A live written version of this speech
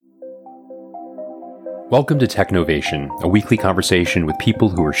Welcome to Technovation, a weekly conversation with people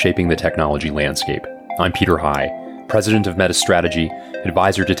who are shaping the technology landscape. I'm Peter High, president of Meta Strategy,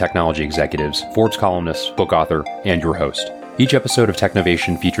 advisor to technology executives, Forbes columnist, book author, and your host. Each episode of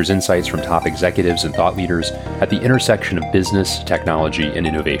Technovation features insights from top executives and thought leaders at the intersection of business, technology, and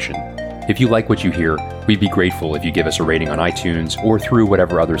innovation. If you like what you hear, we'd be grateful if you give us a rating on iTunes or through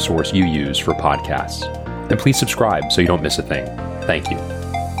whatever other source you use for podcasts. And please subscribe so you don't miss a thing. Thank you.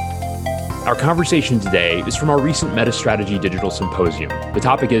 Our conversation today is from our recent Meta Strategy Digital Symposium. The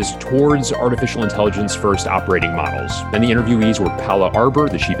topic is Towards Artificial Intelligence First Operating Models. And the interviewees were Paula Arbour,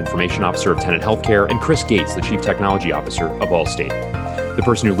 the Chief Information Officer of Tenet Healthcare, and Chris Gates, the Chief Technology Officer of Allstate. The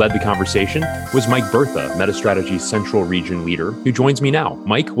person who led the conversation was Mike Bertha, Meta Strategy's Central Region Leader, who joins me now.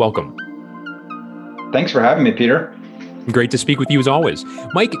 Mike, welcome. Thanks for having me, Peter. Great to speak with you as always.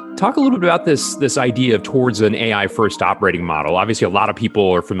 Mike, talk a little bit about this idea of towards an AI first operating model. Obviously, a lot of people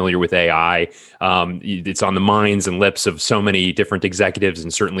are familiar with AI. It's on the minds and lips of so many different executives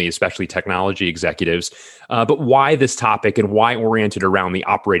and certainly especially technology executives. But why this topic and why oriented around the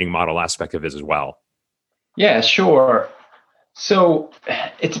operating model aspect of it as well? Yeah, sure. So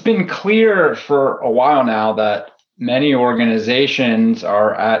it's been clear for a while now that many organizations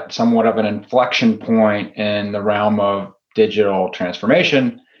are at somewhat of an inflection point in the realm of digital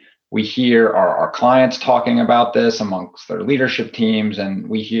transformation. We hear our clients talking about this amongst their leadership teams, and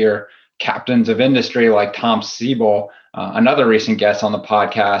we hear captains of industry like Tom Siebel, another recent guest on the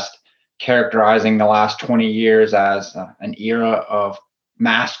podcast, characterizing the last 20 years as an era of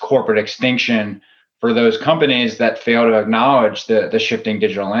mass corporate extinction for those companies that fail to acknowledge the shifting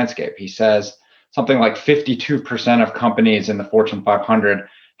digital landscape. He says something like 52% of companies in the Fortune 500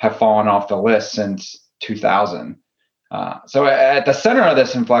 have fallen off the list since 2000. So at the center of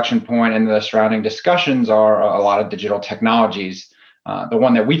this inflection point and the surrounding discussions are a lot of digital technologies. The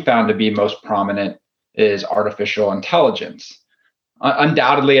one that we found to be most prominent is artificial intelligence.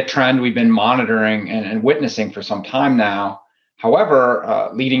 Undoubtedly a trend we've been monitoring and witnessing for some time now. However,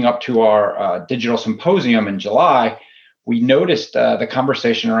 leading up to our digital symposium in July, we noticed the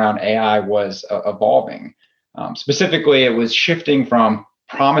conversation around AI was evolving. Specifically, it was shifting from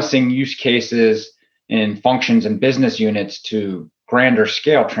promising use cases in functions and business units to grander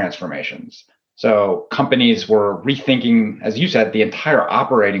scale transformations. So companies were rethinking, as you said, the entire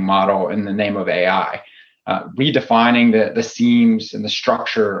operating model in the name of AI, redefining the seams and the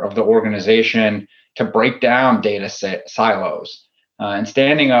structure of the organization to break down data silos. And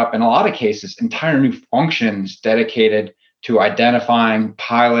standing up, in a lot of cases, entire new functions dedicated to identifying,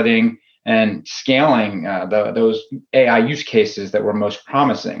 piloting, and scaling those AI use cases that were most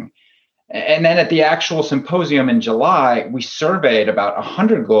promising. And then at the actual symposium in July, we surveyed about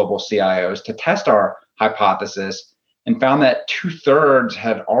 100 global CIOs to test our hypothesis and found that 2/3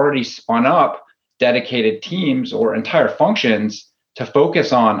 had already spun up dedicated teams or entire functions to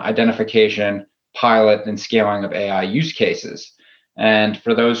focus on identification, pilot, and scaling of AI use cases. And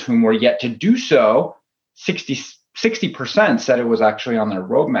for those whom were yet to do so, 60% said it was actually on their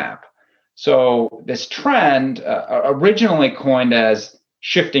roadmap. So this trend, originally coined as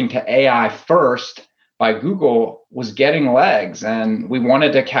shifting to AI first by Google, was getting legs. And we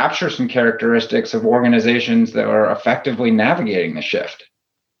wanted to capture some characteristics of organizations that are effectively navigating the shift.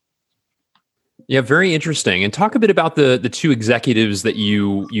 Yeah, very interesting. And talk a bit about the two executives that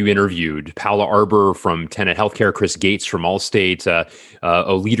you interviewed: Paula Arbour from Tenet Healthcare, Chris Gates from Allstate,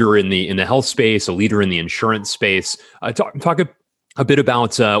 a leader in the health space, a leader in the insurance space. Talk a bit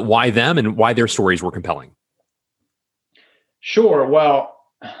about why them and why their stories were compelling. Sure. Well,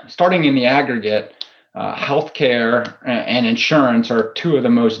 starting in the aggregate, healthcare and insurance are two of the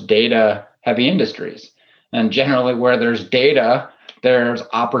most data-heavy industries. And generally, where there's data, there's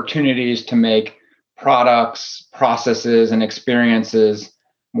opportunities to make products, processes, and experiences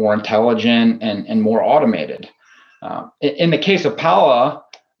more intelligent and more automated. In the case of Paula,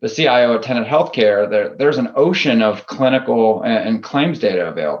 the CIO at Tenet Healthcare, there's an ocean of clinical and claims data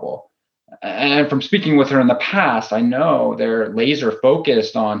available. And from speaking with her in the past, I know they're laser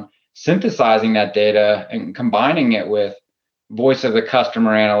focused on synthesizing that data and combining it with voice of the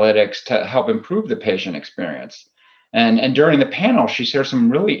customer analytics to help improve the patient experience. And during the panel, she shared some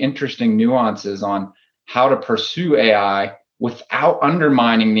really interesting nuances on how to pursue AI without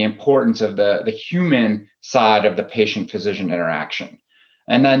undermining the importance of the human side of the patient-physician interaction.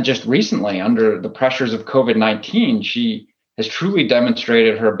 And then just recently, under the pressures of COVID-19, she has truly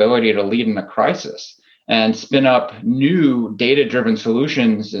demonstrated her ability to lead in a crisis and spin up new data-driven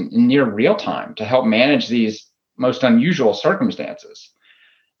solutions in near real time to help manage these most unusual circumstances.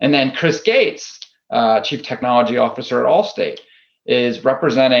 And then Chris Gates, Chief Technology Officer at Allstate, is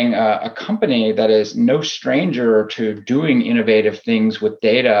representing a company that is no stranger to doing innovative things with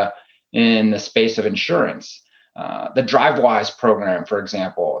data in the space of insurance. The DriveWise program, for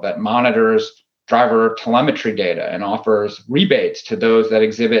example, that monitors driver telemetry data and offers rebates to those that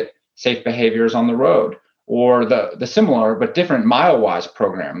exhibit safe behaviors on the road, or the similar but different MileWise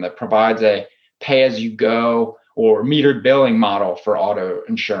program that provides a pay-as-you-go or metered billing model for auto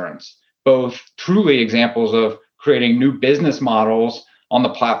insurance, both truly examples of creating new business models on the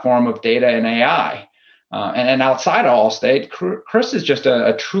platform of data and AI. And outside of Allstate, Chris is just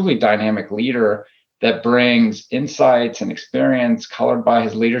a truly dynamic leader that brings insights and experience colored by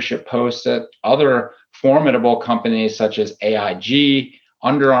his leadership posts at other formidable companies such as AIG,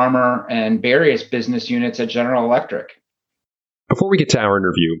 Under Armour, and various business units at General Electric. Before we get to our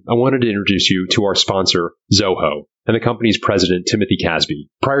interview, I wanted to introduce you to our sponsor, Zoho, and the company's president, Timothy Casby.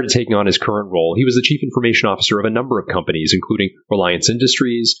 Prior to taking on his current role, he was the chief information officer of a number of companies, including Reliance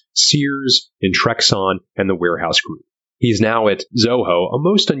Industries, Sears, Intrexon, and the Warehouse Group. He's now at Zoho, a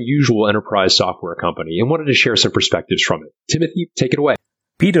most unusual enterprise software company, and wanted to share some perspectives from it. Timothy, take it away.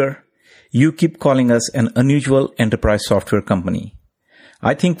 Peter, you keep calling us an unusual enterprise software company.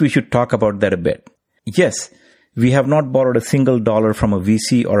 I think we should talk about that a bit. Yes, we have not borrowed a single dollar from a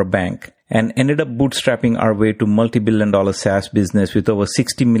VC or a bank and ended up bootstrapping our way to multi-billion-dollar SaaS business with over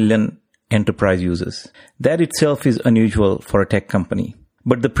 60 million enterprise users. That itself is unusual for a tech company.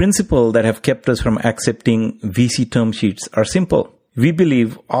 But the principles that have kept us from accepting VC term sheets are simple. We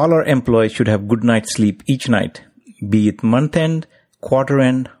believe all our employees should have good night's sleep each night, be it month-end,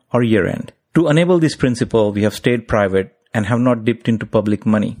 quarter-end, or year-end. To enable this principle, we have stayed private and have not dipped into public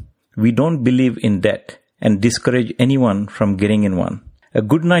money. We don't believe in debt and discourage anyone from getting in one. A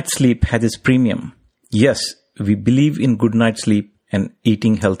good night's sleep has its premium. Yes, we believe in good night's sleep and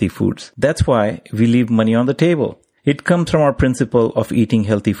eating healthy foods. That's why we leave money on the table. It comes from our principle of eating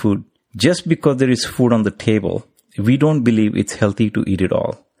healthy food. Just because there is food on the table, we don't believe it's healthy to eat it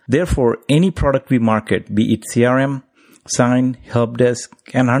all. Therefore, any product we market, be it CRM, Sign, Helpdesk,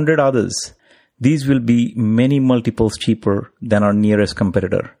 and 100 others, these will be many multiples cheaper than our nearest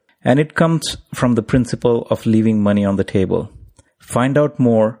competitor. And it comes from the principle of leaving money on the table. Find out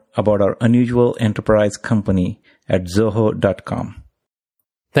more about our unusual enterprise company at zoho.com.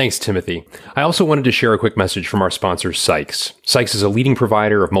 Thanks, Timothy. I also wanted to share a quick message from our sponsor, Sykes. Sykes is a leading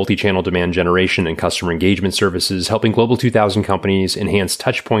provider of multi-channel demand generation and customer engagement services, helping Global 2000 companies enhance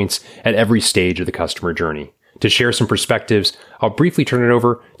touchpoints at every stage of the customer journey. To share some perspectives, I'll briefly turn it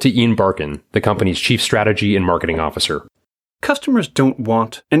over to Ian Barkin, the company's Chief Strategy and Marketing Officer. Customers don't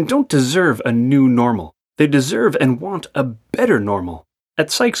want and don't deserve a new normal. They deserve and want a better normal.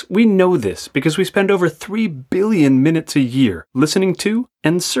 At Sykes, we know this because we spend over 3 billion minutes a year listening to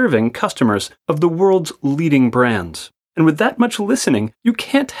and serving customers of the world's leading brands. And with that much listening, you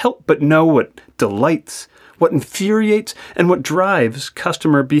can't help but know what delights, what infuriates, and what drives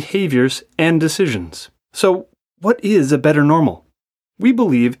customer behaviors and decisions. So, what is a better normal? We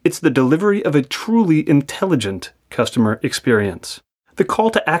believe it's the delivery of a truly intelligent customer experience. The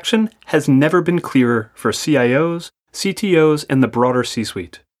call to action has never been clearer for CIOs, CTOs, and the broader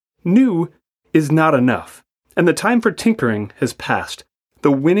C-suite. New is not enough, and the time for tinkering has passed.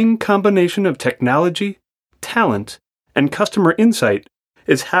 The winning combination of technology, talent, and customer insight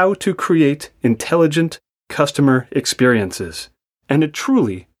is how to create intelligent customer experiences and a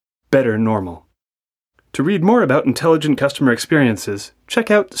truly better normal. To read more about intelligent customer experiences,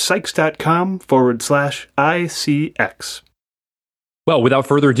 check out sykes.com/ICX. Well, without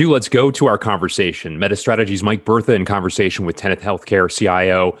further ado, let's go to our conversation. MetaStrategy's Mike Bertha in conversation with Tenet Healthcare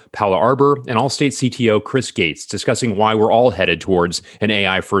CIO Paula Arbour and Allstate CTO Chris Gates, discussing why we're all headed towards an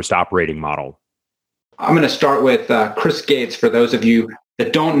AI-first operating model. I'm going to start with Chris Gates. For those of you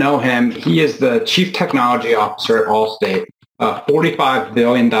that don't know him, he is the Chief Technology Officer at Allstate, a $45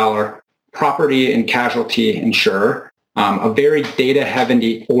 billion property and casualty insurer, a very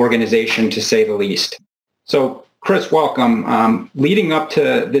data-heavy organization, to say the least. So, Chris, welcome. Leading up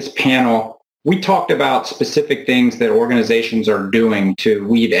to this panel, we talked about specific things that organizations are doing to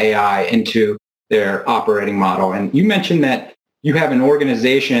weave AI into their operating model. And you mentioned that you have an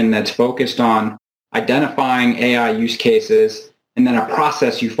organization that's focused on identifying AI use cases and then a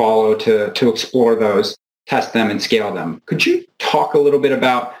process you follow to explore those, test them, and scale them. Could you talk a little bit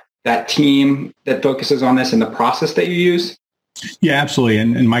about that team that focuses on this and the process that you use? Yeah, absolutely.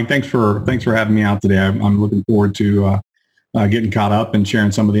 And Mike, thanks for having me out today. I'm looking forward to getting caught up and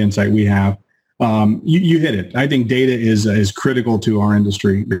sharing some of the insight we have. You hit it. I think data is critical to our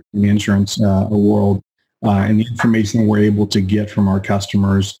industry, in the insurance world, and the information we're able to get from our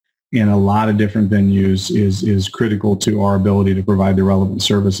customers in a lot of different venues is critical to our ability to provide the relevant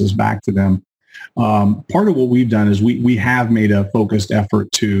services back to them. Part of what we've done is we have made a focused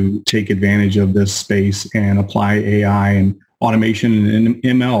effort to take advantage of this space and apply AI and automation and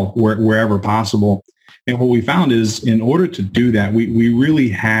ML wherever possible. And what we found is in order to do that, we really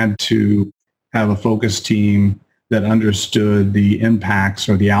had to have a focused team that understood the impacts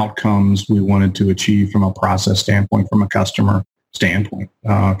or the outcomes we wanted to achieve from a process standpoint, from a customer standpoint,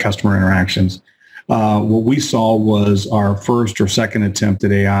 customer interactions. What we saw was our first or second attempt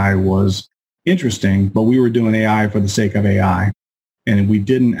at AI was interesting, but we were doing AI for the sake of AI. And we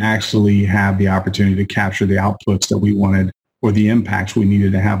didn't actually have the opportunity to capture the outputs that we wanted or the impacts we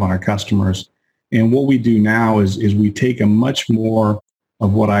needed to have on our customers. And what we do now is we take a much more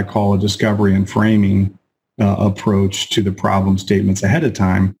of what I call a discovery and framing approach to the problem statements ahead of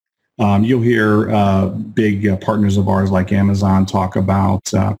time. You'll hear big partners of ours like Amazon talk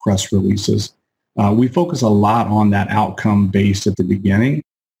about press releases. We focus a lot on that outcome based at the beginning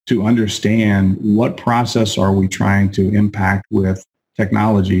to understand what process are we trying to impact with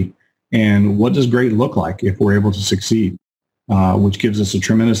technology and what does great look like if we're able to succeed, which gives us a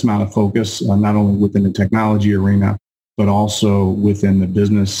tremendous amount of focus, not only within the technology arena, but also within the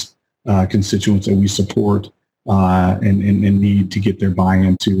business constituents that we support and need to get their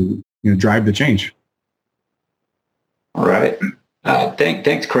buy-in to drive the change. All right.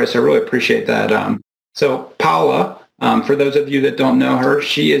 Thanks, Chris. I really appreciate that. So Paula, for those of you that don't know her,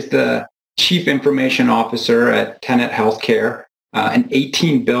 she is the Chief Information Officer at Tenet Healthcare, an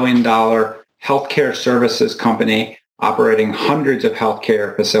 $18 billion healthcare services company operating hundreds of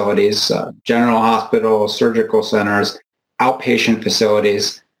healthcare facilities, general hospitals, surgical centers, outpatient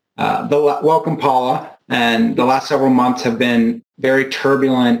facilities. Welcome, Paula. And the last several months have been very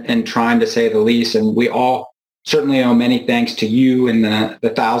turbulent and trying to say the least. And we all certainly owe many thanks to you and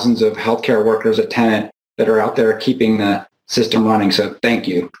the thousands of healthcare workers at Tenet that are out there keeping the system running. So thank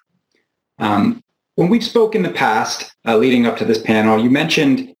you. When we spoke in the past, leading up to this panel, you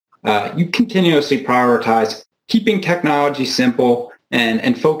mentioned you continuously prioritize keeping technology simple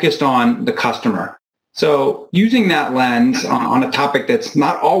and focused on the customer. So using that lens on a topic that's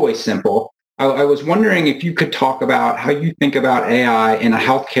not always simple, I was wondering if you could talk about how you think about AI in a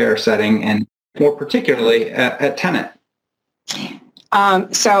healthcare setting and more particularly at Tenet.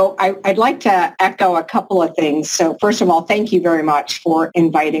 So I'd like to echo a couple of things. So first of all, thank you very much for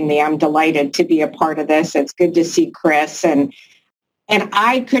inviting me. I'm delighted to be a part of this. It's good to see Chris. And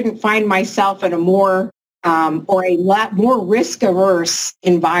I couldn't find myself in a more or a lot more risk-averse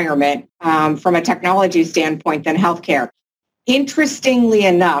environment from a technology standpoint than healthcare. Interestingly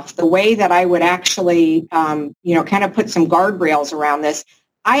enough, the way that I would actually, kind of put some guardrails around this,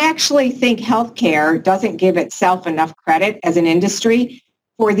 I actually think healthcare doesn't give itself enough credit as an industry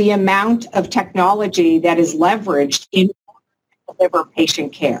for the amount of technology that is leveraged in order to deliver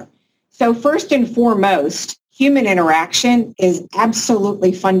patient care. So first and foremost, human interaction is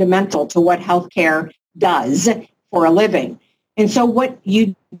absolutely fundamental to what healthcare does for a living. And so what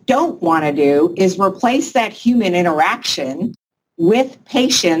you don't want to do is replace that human interaction with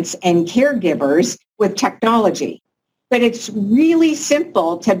patients and caregivers with technology. But it's really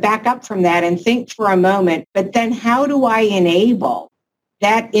simple to back up from that and think for a moment, but then how do I enable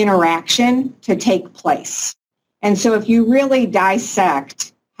that interaction to take place? And so if you really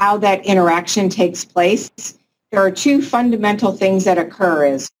dissect how that interaction takes place, there are two fundamental things that occur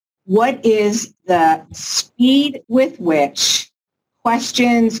is what is the speed with which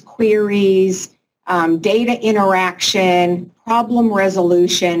questions, queries, data interaction, problem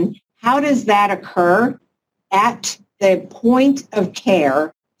resolution, how does that occur at the point of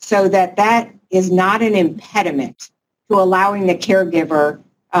care so that that is not an impediment to allowing the caregiver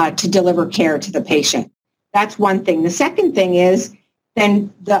to deliver care to the patient? That's one thing. The second thing is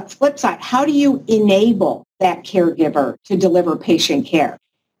then the flip side, how do you enable that caregiver to deliver patient care?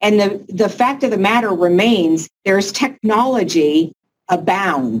 And the fact of the matter remains, there's technology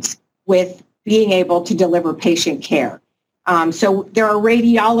abounds with being able to deliver patient care. So there are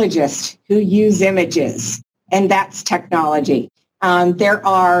radiologists who use images, and that's technology. There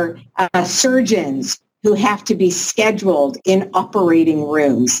are surgeons who have to be scheduled in operating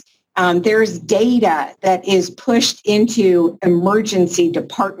rooms. There's data that is pushed into emergency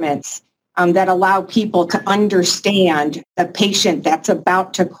departments that allow people to understand the patient that's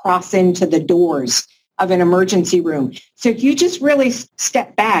about to cross into the doors of an emergency room. So if you just really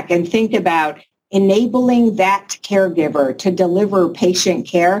step back and think about enabling that caregiver to deliver patient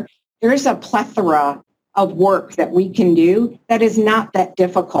care, there's a plethora of work that we can do that is not that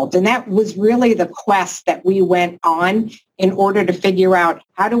difficult. And that was really the quest that we went on in order to figure out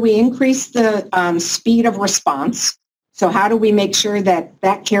how do we increase the speed of response. So how do we make sure that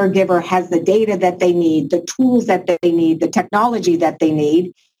that caregiver has the data that they need, the tools that they need, the technology that they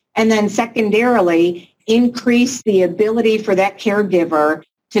need, and then secondarily, increase the ability for that caregiver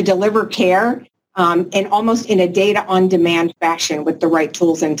to deliver care and almost in a data on demand fashion with the right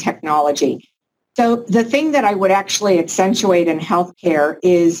tools and technology. So the thing that I would actually accentuate in healthcare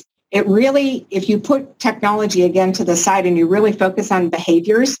is it really, if you put technology again to the side and you really focus on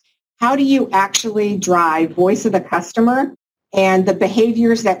behaviors, how do you actually drive voice of the customer and the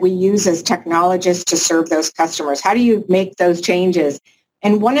behaviors that we use as technologists to serve those customers? How do you make those changes?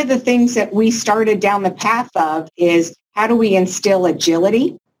 And one of the things that we started down the path of is how do we instill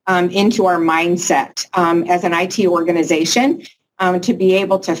agility into our mindset as an IT organization to be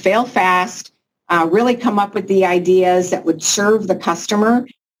able to fail fast, really come up with the ideas that would serve the customer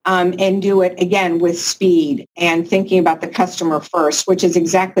and do it, again, with speed and thinking about the customer first, which is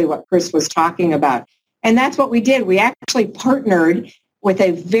exactly what Chris was talking about. And that's what we did. We actually partnered with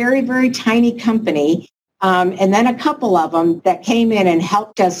a very, very tiny company and then a couple of them that came in and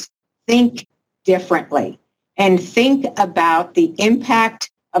helped us think differently and think about the impact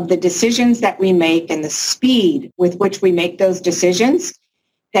of the decisions that we make and the speed with which we make those decisions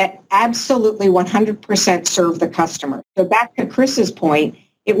that absolutely 100% serve the customer. So back to Chris's point,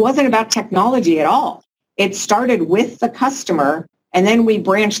 it wasn't about technology at all. It started with the customer, and then we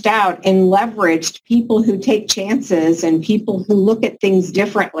branched out and leveraged people who take chances and people who look at things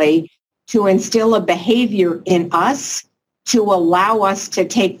differently to instill a behavior in us to allow us to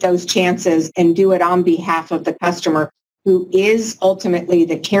take those chances and do it on behalf of the customer, who is ultimately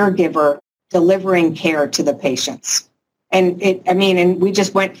the caregiver delivering care to the patients. And we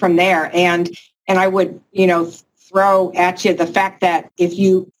just went from there. And I would, throw at you the fact that if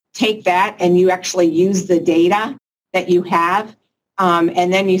you take that and you actually use the data that you have,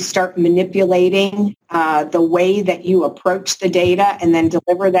 and then you start manipulating the way that you approach the data and then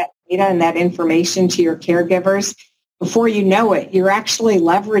deliver that data and that information to your caregivers, before you know it, you're actually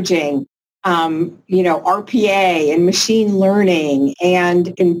leveraging RPA and machine learning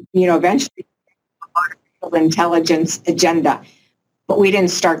and eventually artificial intelligence agenda. But we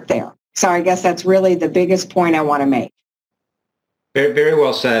didn't start there. So I guess that's really the biggest point I want to make. Very, very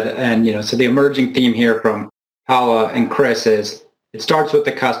well said. And, so the emerging theme here from Paula and Chris is it starts with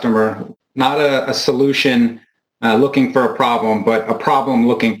the customer, not a solution looking for a problem, but a problem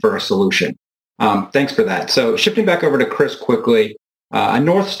looking for a solution. Thanks for that. So shifting back over to Chris quickly, a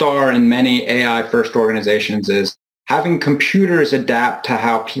North Star in many AI-first organizations is having computers adapt to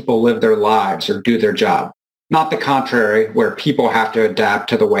how people live their lives or do their job, not the contrary, where people have to adapt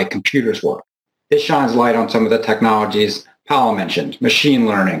to the way computers work. This shines light on some of the technologies Paula mentioned: machine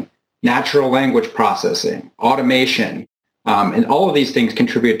learning, natural language processing, automation, and all of these things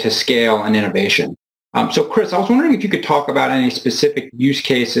contribute to scale and innovation. So Chris, I was wondering if you could talk about any specific use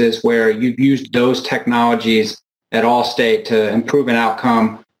cases where you've used those technologies at Allstate to improve an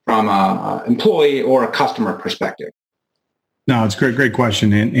outcome from an employee or a customer perspective. No, it's a great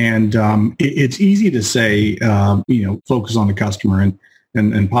question. And it's easy to say, focus on the customer.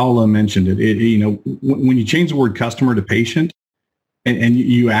 And Paula mentioned it. When you change the word customer to patient and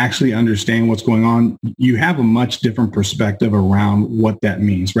you actually understand what's going on, you have a much different perspective around what that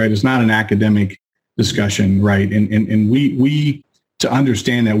means, right? It's not an academic discussion, right? And we to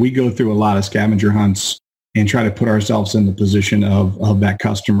understand that, we go through a lot of scavenger hunts and try to put ourselves in the position of that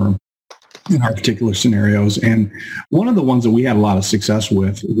customer in our particular scenarios. And one of the ones that we had a lot of success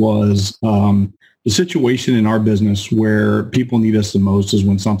with was the situation in our business where people need us the most is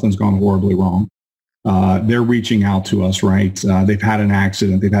when something's gone horribly wrong. They're reaching out to us, right? They've had an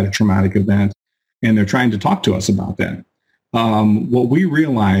accident, they've had a traumatic event, and they're trying to talk to us about that. What we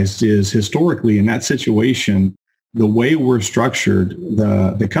realized is historically in that situation, the way we're structured,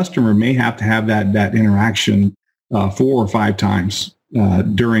 the customer may have to have that interaction 4 or 5 times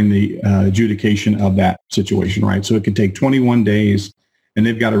during the adjudication of that situation, right? So it could take 21 days, and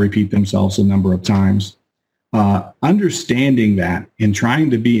they've got to repeat themselves a number of times. Understanding that and trying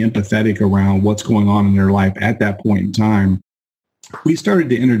to be empathetic around what's going on in their life at that point in time, we started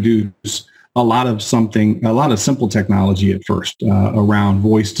to introduce a lot of simple technology at first around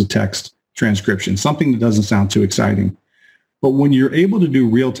voice-to-text transcription, something that doesn't sound too exciting. But when you're able to do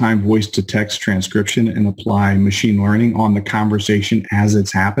real-time voice-to-text transcription and apply machine learning on the conversation as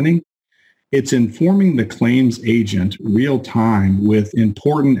it's happening, it's informing the claims agent real-time with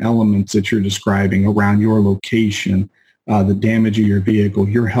important elements that you're describing around your location, the damage of your vehicle,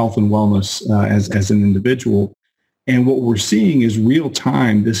 your health and wellness as an individual. And what we're seeing is real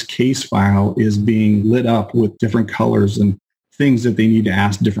time, this case file is being lit up with different colors and things that they need to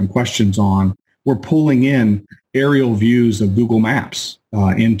ask different questions on. We're pulling in aerial views of Google Maps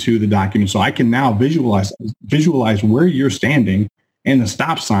into the document. So I can now visualize where you're standing and the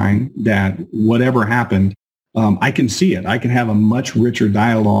stop sign that whatever happened, I can see it. I can have a much richer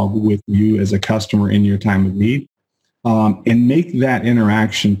dialogue with you as a customer in your time of need and make that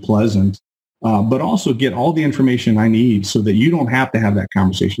interaction pleasant, but also get all the information I need so that you don't have to have that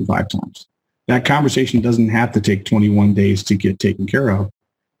conversation 5 times. That conversation doesn't have to take 21 days to get taken care of.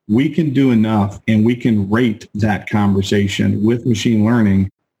 We can do enough, and we can rate that conversation with machine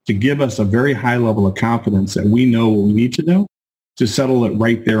learning to give us a very high level of confidence that we know what we need to know to settle it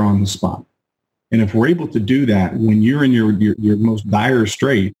right there on the spot. And if we're able to do that when you're in your most dire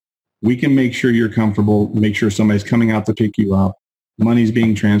strait, we can make sure you're comfortable, make sure somebody's coming out to pick you up, money's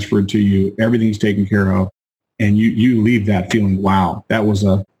being transferred to you, everything's taken care of, and you leave that feeling, wow, that was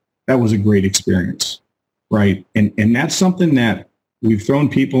a great experience, right? And that's something that we've thrown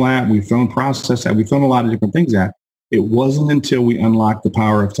people at, we've thrown process at, we've thrown a lot of different things at. It wasn't until we unlocked the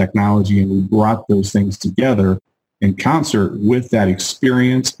power of technology and we brought those things together in concert with that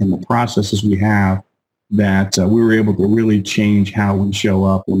experience and the processes we have that we were able to really change how we show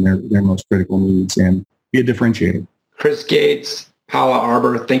up when their most critical needs and be a differentiator. Chris Gates, Paula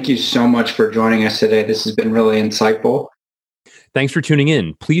Arbour, thank you so much for joining us today. This has been really insightful. Thanks for tuning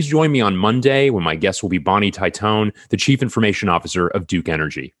in. Please join me on Monday when my guest will be Bonnie Titone, the Chief Information Officer of Duke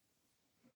Energy.